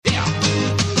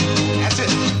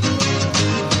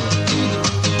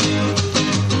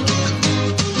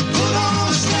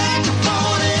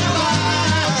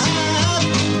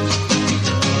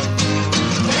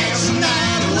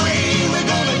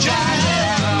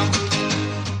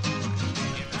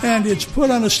And it's put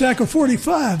on a stack of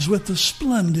 45s with the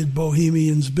splendid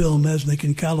Bohemians, Bill Mesnick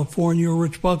in California,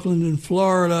 Rich Buckland in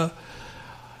Florida.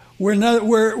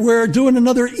 We're doing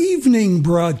another evening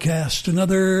broadcast,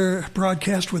 another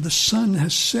broadcast where the sun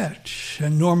has set.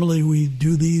 And normally we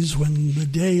do these when the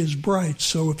day is bright.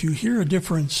 So if you hear a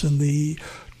difference in the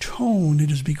tone, it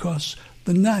is because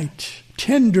the night,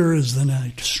 tender is the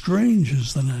night, strange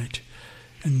is the night,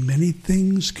 and many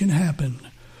things can happen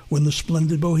when the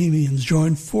splendid Bohemians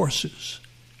join forces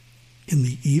in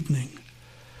the evening.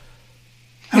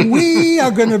 And we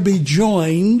are going to be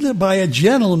joined by a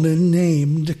gentleman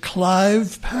named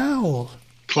Clive Powell.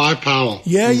 Clive Powell.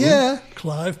 Yeah,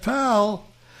 Clive Powell.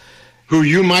 Who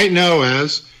you might know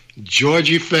as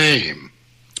Georgie Fame.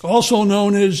 Also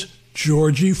known as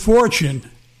Georgie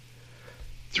Fortune.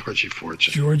 Georgie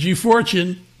Fortune. Georgie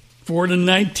Fortune. Born in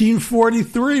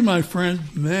 1943, my friend.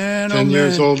 Man, 10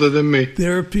 years older than me.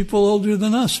 There are people older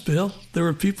than us, Bill. There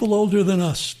are people older than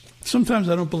us. Sometimes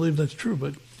I don't believe that's true,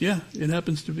 but yeah, it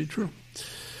happens to be true.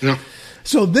 Yeah.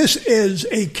 So this is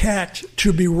a cat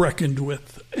to be reckoned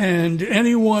with. And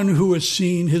anyone who has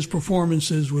seen his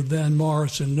performances with Van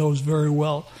Morrison knows very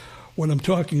well what I'm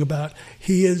talking about.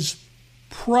 He is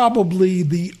probably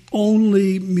the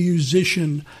only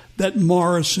musician that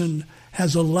Morrison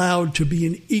has allowed to be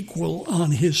an equal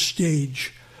on his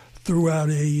stage throughout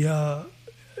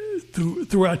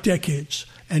throughout decades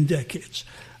and decades.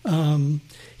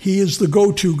 He is the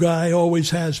go-to guy, always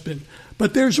has been.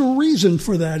 But there's a reason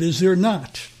for that, is there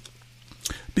not?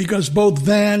 Because both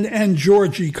Van and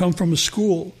Georgie come from a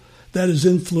school that is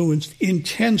influenced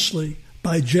intensely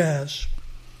by jazz,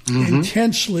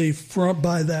 intensely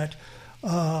by that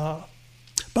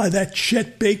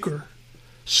Chet Baker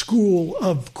school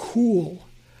of cool.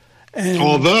 And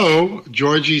although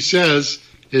Georgie says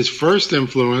his first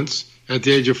influence at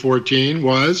the age of 14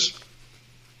 was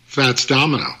Fats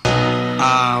Domino.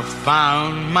 I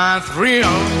found my thrill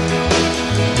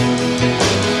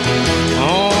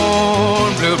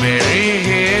on Blueberry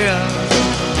Hill,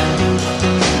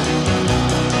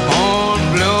 on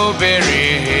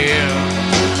Blueberry Hill,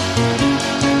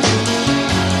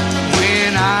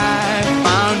 when I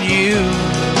found you.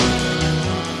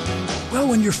 Well,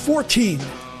 when you're 14,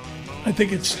 I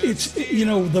think it's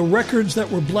the records that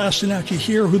were blasting out, you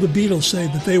hear who the Beatles say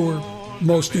that they were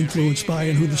most influenced by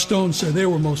and who the Stones say they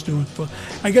were most influenced by.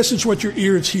 I guess it's what your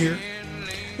ears hear,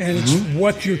 and it's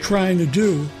what you're trying to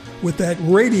do with that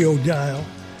radio dial.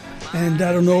 And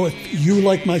I don't know if you,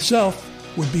 like myself,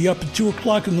 would be up at 2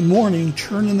 o'clock in the morning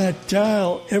turning that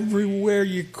dial everywhere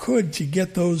you could to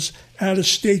get those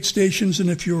out-of-state stations, and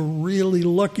if you're really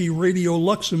lucky, Radio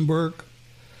Luxembourg.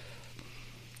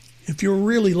 If you're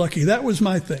really lucky, that was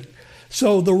my thing.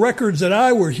 So the records that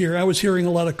I was hearing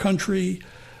a lot of country,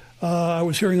 I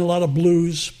was hearing a lot of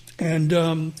blues, and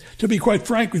to be quite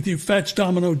frank with you, Fats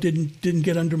Domino didn't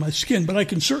get under my skin. But I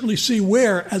can certainly see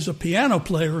where, as a piano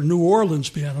player, a New Orleans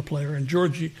piano player, and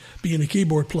Georgie being a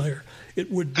keyboard player, it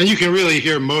would. And you can really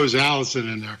hear Mose Allison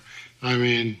in there. I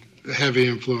mean, heavy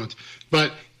influence.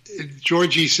 But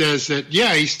Georgie says that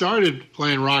he started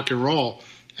playing rock and roll,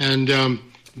 and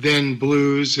then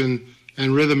blues and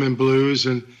rhythm and blues,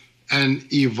 and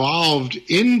evolved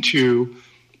into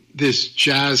this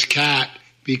jazz cat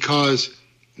because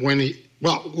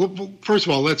first of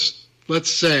all, let's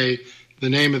say the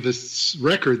name of this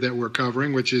record that we're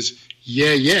covering, which is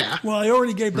Yeah Yeah. Well, I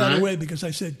already gave that away because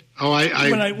I said. Oh, I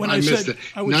missed it.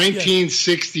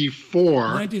 1964.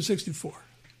 1964.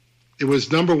 It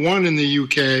was number 1 in the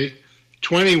UK,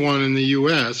 21 in the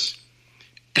US,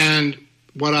 and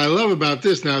what I love about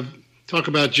this, now talk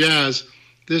about jazz,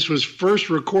 this was first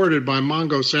recorded by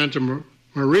Mongo Santa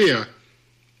Maria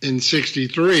in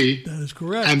 1963. That is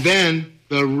correct. And then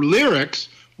the lyrics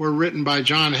were written by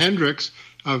John Hendricks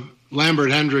of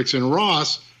Lambert, Hendricks, and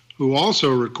Ross, who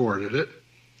also recorded it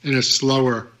in a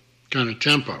slower kind of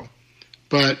tempo.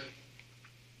 But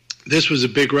this was a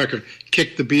big record.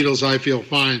 Kicked the Beatles' I Feel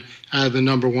Fine out of the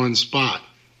number 1 spot.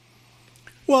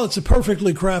 Well, it's a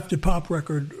perfectly crafted pop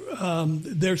record.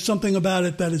 There's something about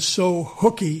it that is so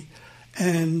hooky,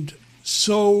 and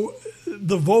so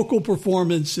the vocal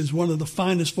performance is one of the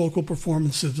finest vocal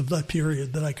performances of that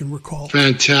period that I can recall.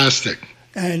 Fantastic.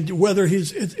 And whether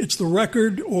it's the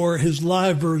record or his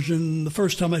live version, the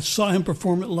first time I saw him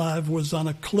perform it live was on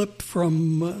a clip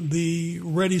from the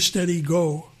Ready, Steady,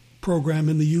 Go program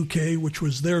in the UK, which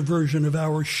was their version of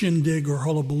our Shindig or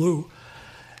Hullabaloo.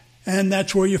 And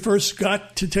that's where you first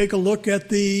got to take a look at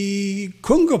the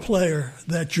conga player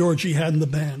that Georgie had in the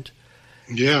band.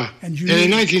 Yeah. And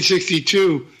in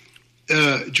 1962,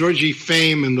 Georgie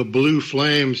Fame and the Blue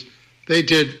Flames, they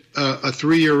did a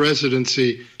 3-year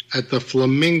residency at the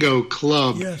Flamingo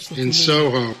Club in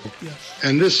Soho. Yes.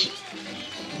 And this,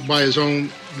 by his own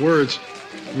words,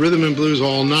 rhythm and blues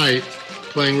all night,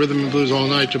 playing rhythm and blues all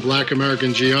night to black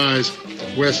American GIs,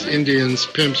 West Indians,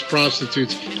 pimps,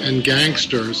 prostitutes, and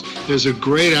gangsters. There's a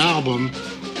great album,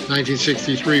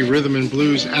 1963, Rhythm and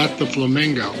Blues at the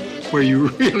Flamingo, where you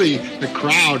really, the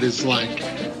crowd is like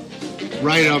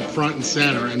right up front and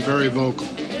center and very vocal.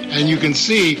 And you can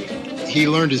see he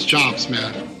learned his chops,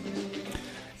 man.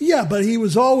 Yeah, but he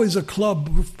was always a club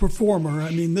performer.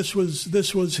 I mean, this was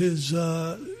his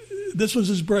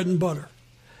bread and butter.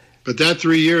 But that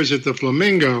 3 years at the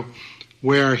Flamingo,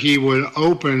 where he would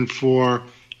open for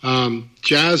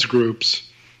jazz groups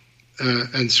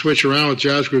and switch around with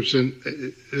jazz groups, and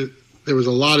there was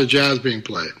a lot of jazz being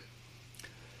played.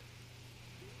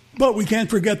 But we can't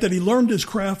forget that he learned his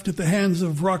craft at the hands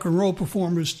of rock and roll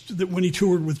performers that when he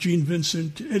toured with Gene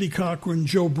Vincent, Eddie Cochran,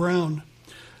 Joe Brown.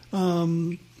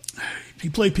 He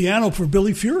played piano for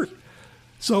Billy Fury.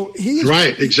 So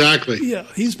exactly. Yeah,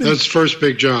 that's his first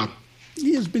big job.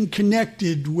 He has been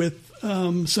connected with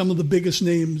some of the biggest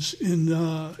names in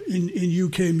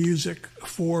UK music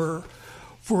for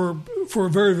a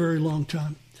very, very long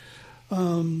time.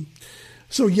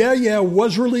 So Yeah Yeah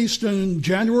was released on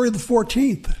January the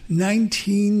 14th,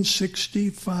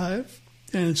 1965,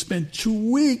 and it spent 2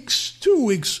 weeks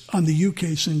on the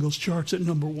UK singles charts at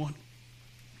number one.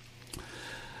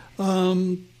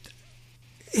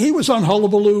 He was on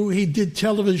Hullabaloo. He did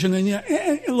television, and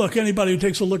look, anybody who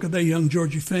takes a look at that Young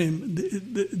Georgie fame,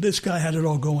 this guy had it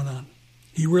all going on.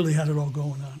 He really had it all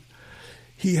going on.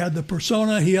 He had the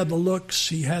persona, he had the looks,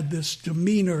 he had this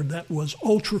demeanor that was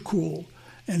ultra cool,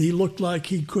 and he looked like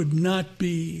he could not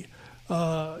be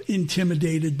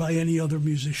intimidated by any other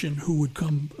musician who would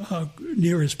come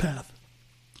near his path.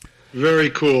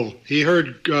 Very cool. He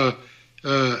heard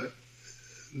the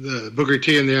Booker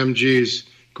T and the MGs'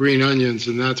 Green Onions,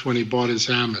 and that's when he bought his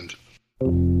Hammond.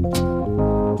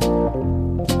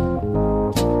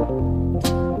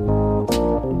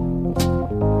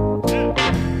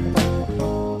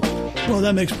 Well,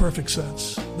 that makes perfect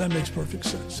sense.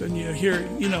 And you hear,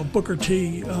 Booker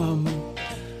T,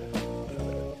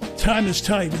 Time is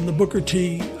Tight in the Booker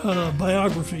T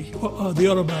biography, the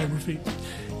autobiography.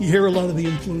 You hear a lot of the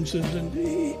influences, and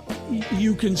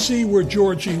you can see where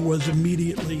Georgie was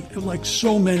immediately, like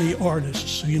so many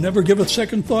artists. You never give a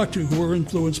second thought to who were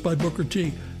influenced by Booker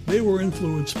T. They were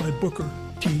influenced by Booker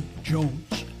T.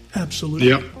 Jones. Absolutely.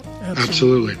 Yep,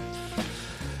 absolutely.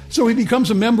 So he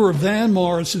becomes a member of Van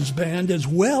Morrison's band as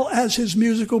well as his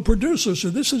musical producer. So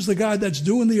this is the guy that's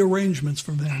doing the arrangements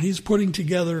for Van. He's putting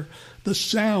together the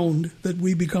sound that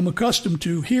we become accustomed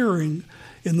to hearing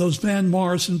in those Van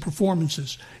Morrison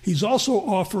performances. He's also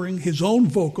offering his own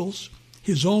vocals,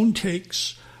 his own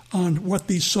takes on what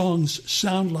these songs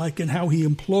sound like and how he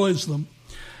employs them.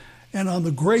 And on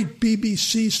the great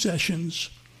BBC sessions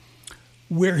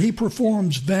where he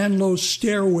performs Van Lowe's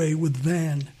Stairway with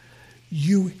Van,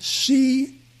 you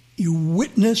see, you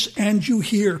witness, and you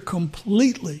hear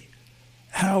completely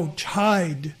how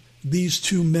tied these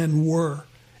two men were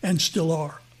and still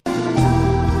are.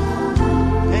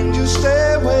 And you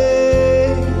stay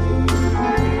away.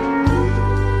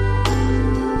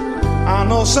 I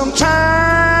know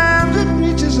sometimes it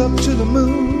reaches up to the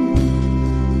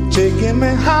moon, taking me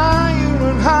higher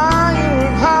and higher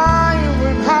and higher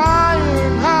and higher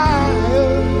and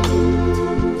higher.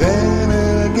 Then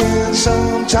again,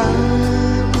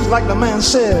 sometimes, like the man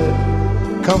said,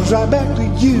 comes right back to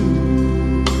you.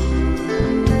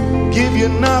 Give you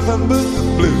nothing but the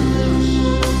blues.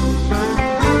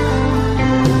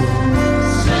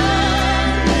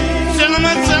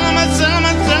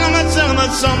 Tell me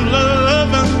some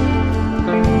loving.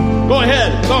 Go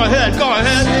ahead.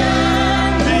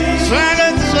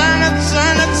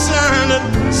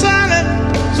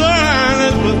 Sign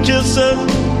it with kisses.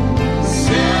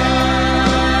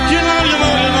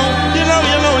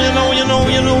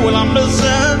 You know what I'm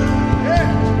missing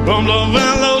from the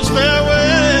Van Lowe's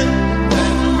Stairway.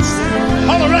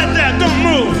 Hold it right there. Don't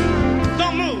move.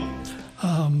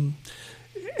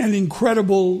 An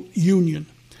incredible union.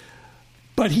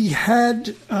 But he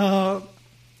had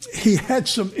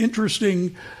some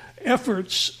interesting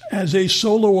efforts as a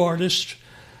solo artist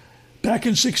back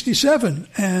in '67,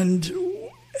 and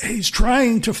he's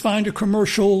trying to find a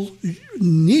commercial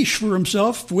niche for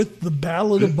himself with the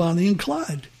Ballad of Bonnie and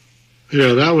Clyde.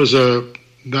 Yeah, that was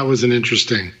an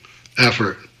interesting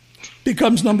effort.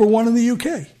 Becomes number one in the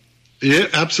UK. Yeah,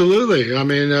 absolutely. I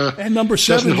mean, and number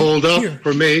 7 doesn't hold up here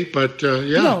for me, but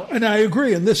yeah. No, and I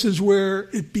agree. And this is where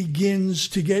it begins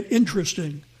to get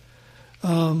interesting.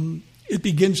 it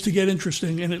begins to get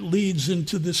interesting, and it leads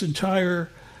into this entire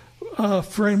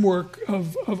framework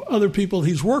of other people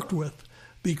he's worked with.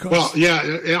 Because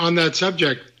on that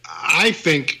subject, I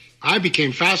think I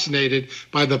became fascinated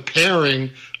by the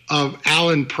pairing of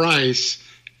Alan Price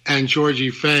and Georgie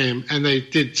Fame, and they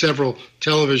did several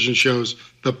television shows,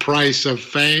 The Price of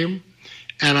Fame,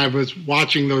 and I was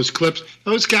watching those clips.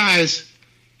 Those guys,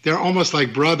 they're almost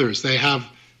like brothers. They have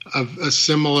a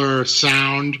similar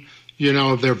sound,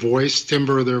 of their voice,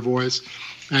 timbre of their voice,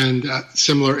 and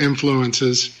similar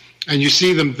influences. And you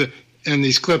see them in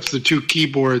these clips, the two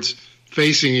keyboards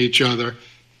facing each other,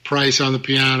 Price on the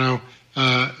piano,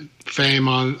 Fame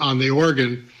on the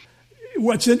organ.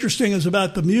 What's interesting is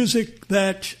about the music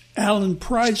that Alan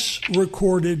Price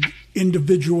recorded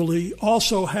individually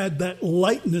also had that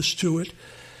lightness to it.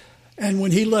 And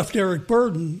when he left Eric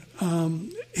Burdon,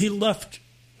 he left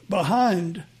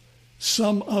behind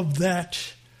some of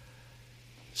that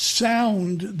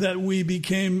sound that we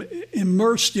became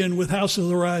immersed in with House of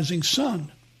the Rising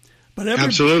Sun.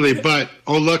 Absolutely, but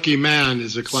Oh Lucky Man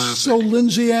is a classic. So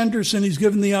Lindsay Anderson, he's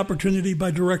given the opportunity by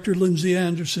director Lindsay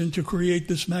Anderson to create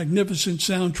this magnificent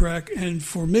soundtrack, and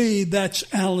for me, that's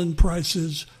Alan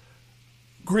Price's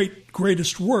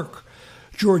greatest work.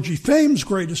 Georgie Fame's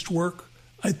greatest work,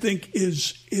 I think,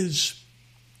 is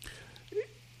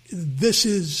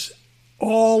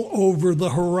all over the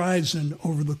horizon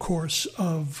over the course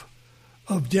of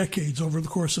decades, over the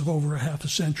course of over a half a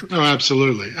century. Oh,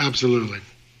 absolutely.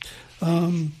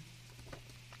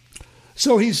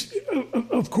 So he's,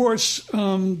 of course,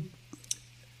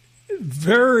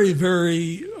 very,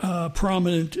 very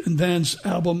prominent in Van's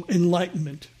album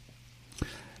Enlightenment.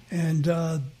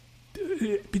 And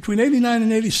between 89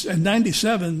 and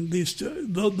 97,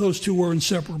 those two were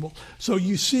inseparable. So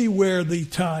you see where the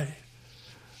tie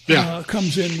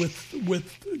comes in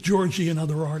with Georgie and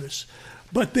other artists.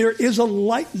 But there is a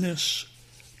lightness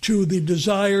to the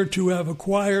desire to have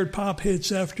acquired pop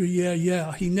hits after Yeah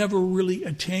Yeah. He never really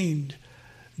attained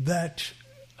that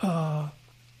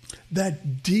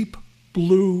deep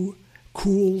blue,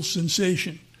 cool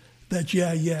sensation that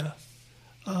Yeah Yeah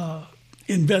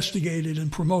investigated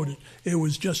and promoted. It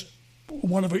was just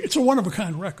it's a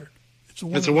one-of-a-kind record. It's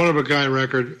a one-of-a-kind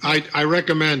record. I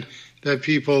recommend that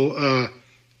people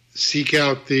seek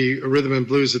out the rhythm and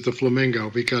blues at the Flamingo,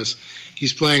 because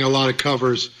he's playing a lot of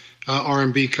covers,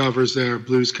 R&B covers there,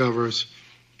 blues covers,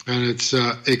 and it's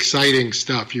exciting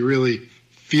stuff. You really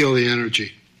feel the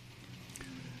energy.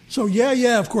 So Yeah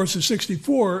Yeah, of course, is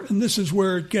 64, and this is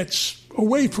where it gets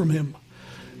away from him.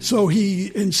 So he,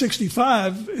 in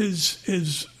 65,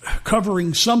 is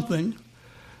covering something,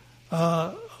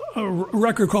 a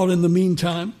record called In the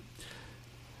Meantime,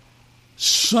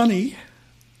 Sunny,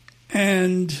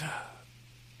 and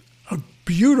a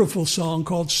beautiful song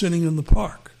called Sitting in the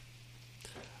Park.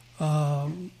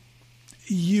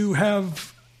 You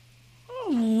have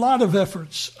a lot of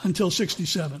efforts until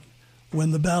 67,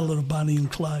 when The Ballad of Bonnie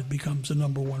and Clyde becomes a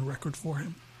number one record for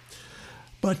him.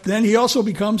 But then he also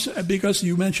becomes, because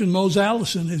you mentioned Mose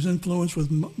Allison, his influence with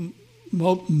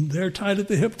they're tied at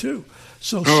the hip too.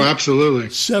 So absolutely.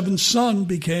 Seventh Son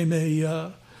became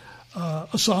a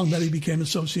song that he became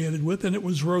associated with, and it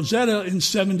was Rosetta in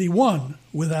 71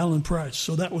 with Alan Price.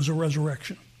 So that was a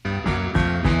resurrection.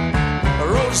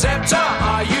 Rosetta,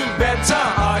 are you better?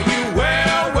 Are you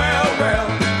well, well, well?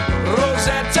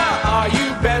 Rosetta, are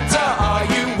you better? Are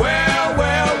you well,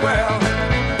 well, well?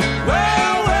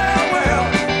 Well, well, well.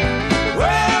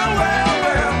 Well, well,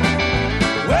 well.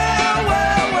 Well,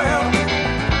 well,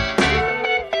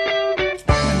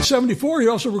 well. In 74, he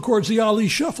also records the Ali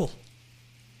Shuffle.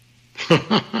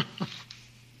 I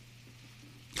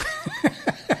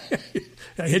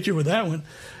hit you with that one.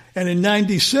 And in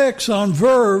 96, on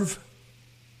Verve,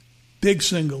 big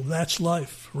single, That's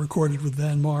Life, recorded with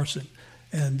Van Morrison.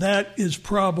 And that is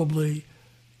probably...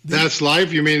 That's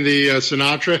Life? You mean the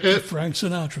Sinatra hit? The Frank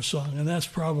Sinatra song. And that's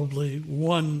probably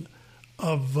one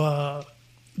of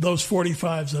those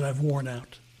 45s that I've worn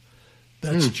out.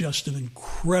 That's just an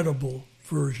incredible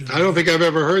version. I don't think I've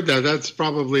ever heard that. That's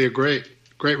probably a great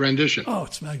rendition. Oh,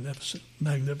 it's magnificent.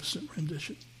 Magnificent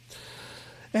rendition.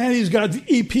 And he's got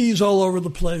EPs all over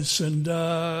the place. And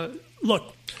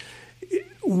look,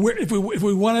 if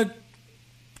we want to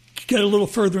get a little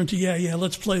further into Yeah Yeah,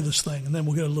 let's play this thing, and then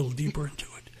we'll get a little deeper into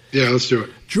it. Yeah, let's do it.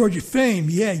 Georgie Fame,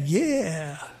 Yeah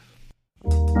Yeah.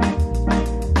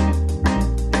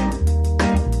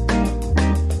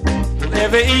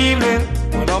 Every evening,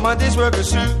 when all my day's work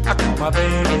is through, I call my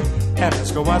baby and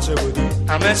let's go watch her with you.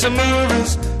 I'm at some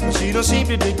movies, but she don't seem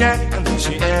to dig that. And then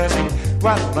she asks me,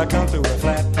 Why don't I come to a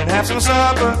flat and have some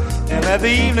supper and let the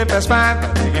evening pass by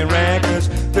playing records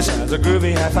besides a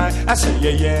groovy hi-fi? I say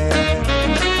yeah.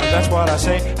 That's what I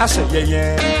say. I say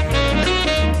yeah.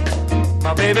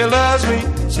 My baby loves me.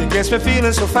 She gets me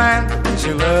feeling so fine.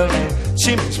 She loves me.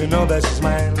 She makes me know that she's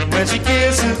mine. And when she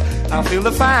kisses, I feel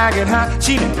the fire get hot.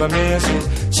 She never misses.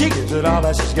 She gives it all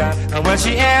that she's got. And when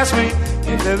she asks me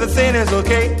if everything is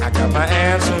okay, I got my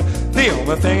answer. The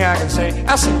only thing I can say,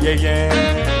 I say yeah.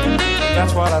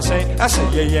 That's what I say. I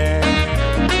say yeah.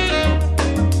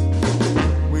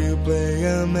 We'll play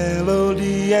a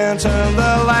melody and turn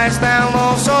the lights down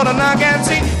low so the knock and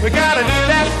see. We gotta do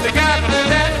that. We gotta do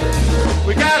that.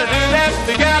 We gotta do that.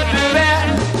 We gotta do that.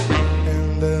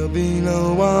 And there'll be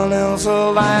no one else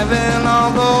alive in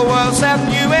all the world except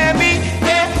you and me.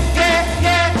 Yeah.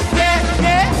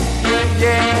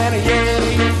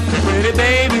 Pretty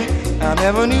baby, I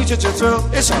never knew such a thrill.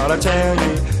 It's hard to tell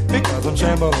you because I'm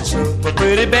trembling still. But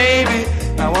pretty baby,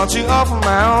 I want you all for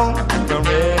my own. I'm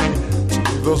ready to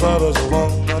leave those others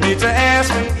alone. No need to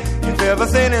ask me if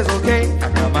everything is okay. I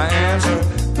got my answer.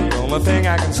 The only thing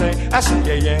I can say, I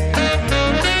say yeah.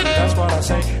 That's what I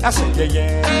say. I say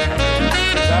yeah.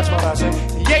 That's what I say.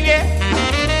 Yeah.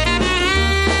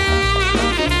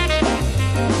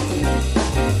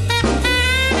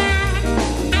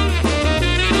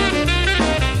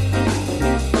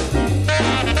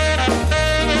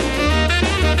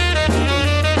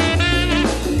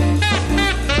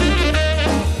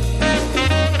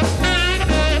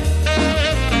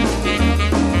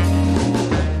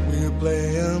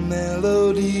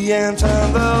 And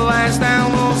turn the lights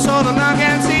down low so the knock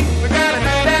and see. We gotta do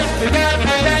that, we gotta do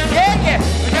that, yeah.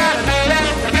 We gotta do that,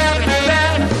 we gotta do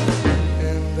that.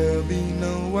 And there'll be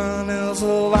no one else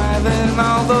alive in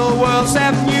all the world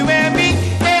except you and me.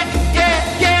 Yeah.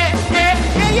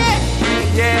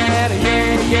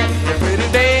 Pretty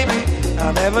baby,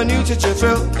 I never knew such a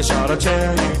thrill. It's hard to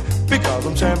tell you because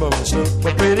I'm trembling still.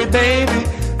 But pretty baby,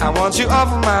 I want you all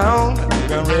for my own. I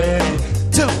think I'm ready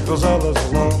to leave those others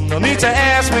alone. No need to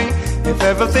ask me if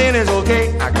everything is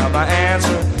okay. I got my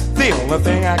answer. The only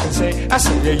thing I can say, I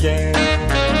say yeah.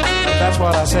 That's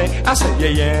what I say. I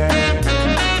say yeah.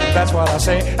 That's what I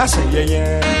say. I say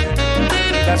yeah.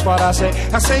 That's what I say.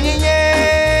 I say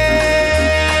yeah.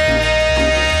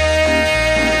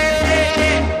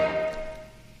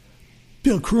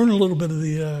 Bill, croon a little bit of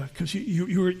the because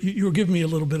you were giving me a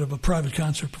little bit of a private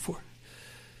concert before.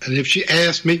 And if she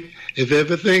asks me if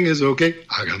everything is okay,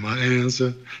 I got my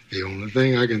answer. The only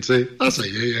thing I can say, I say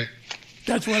yeah.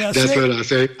 That's what I say. That's what I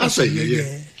say. I say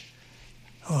yeah.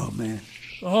 Oh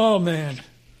man.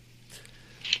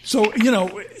 So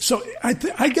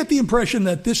I get the impression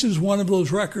that this is one of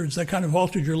those records that kind of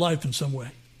altered your life in some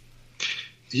way.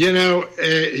 Yeah,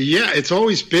 it's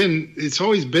always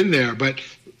been there, but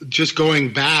just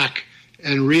going back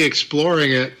and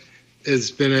re-exploring it has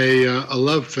been a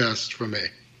love fest for me.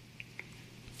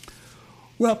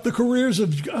 Well, the careers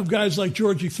of guys like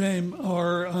Georgie Fame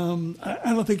are,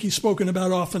 I don't think he's spoken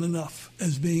about often enough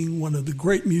as being one of the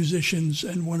great musicians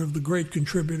and one of the great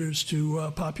contributors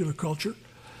to popular culture.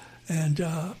 And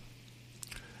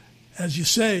as you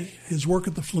say, his work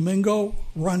at the Flamingo,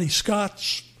 Ronnie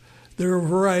Scott's, there are a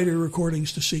variety of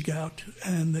recordings to seek out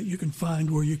and that you can find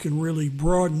where you can really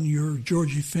broaden your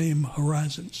Georgie Fame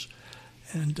horizons.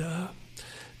 And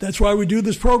that's why we do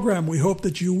this program. We hope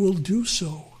that you will do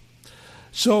so.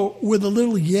 So with a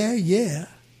little yeah,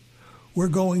 we're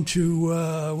going to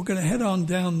head on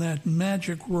down that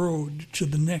magic road to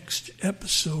the next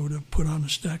episode of Put on a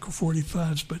Stack of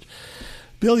 45s. But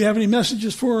Bill, you have any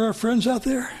messages for our friends out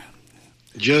there?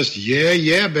 Just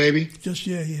yeah, baby. Just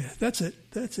yeah. That's it.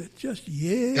 Just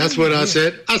yeah. That's what I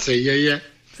said. I say yeah.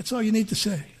 That's all you need to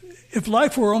say. If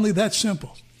life were only that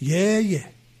simple. Yeah.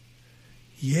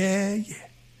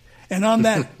 And on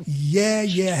that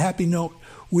yeah happy note,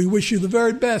 we wish you the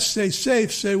very best. Stay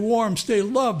safe, stay warm, stay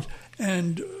loved.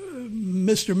 And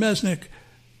Mr. Mesnick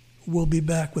will be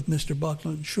back with Mr.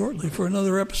 Buckland shortly for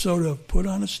another episode of Put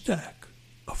on a Stack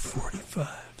of 45s.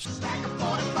 Stack of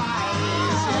 45s,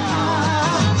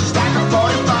 yeah. Stack of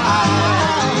 45s.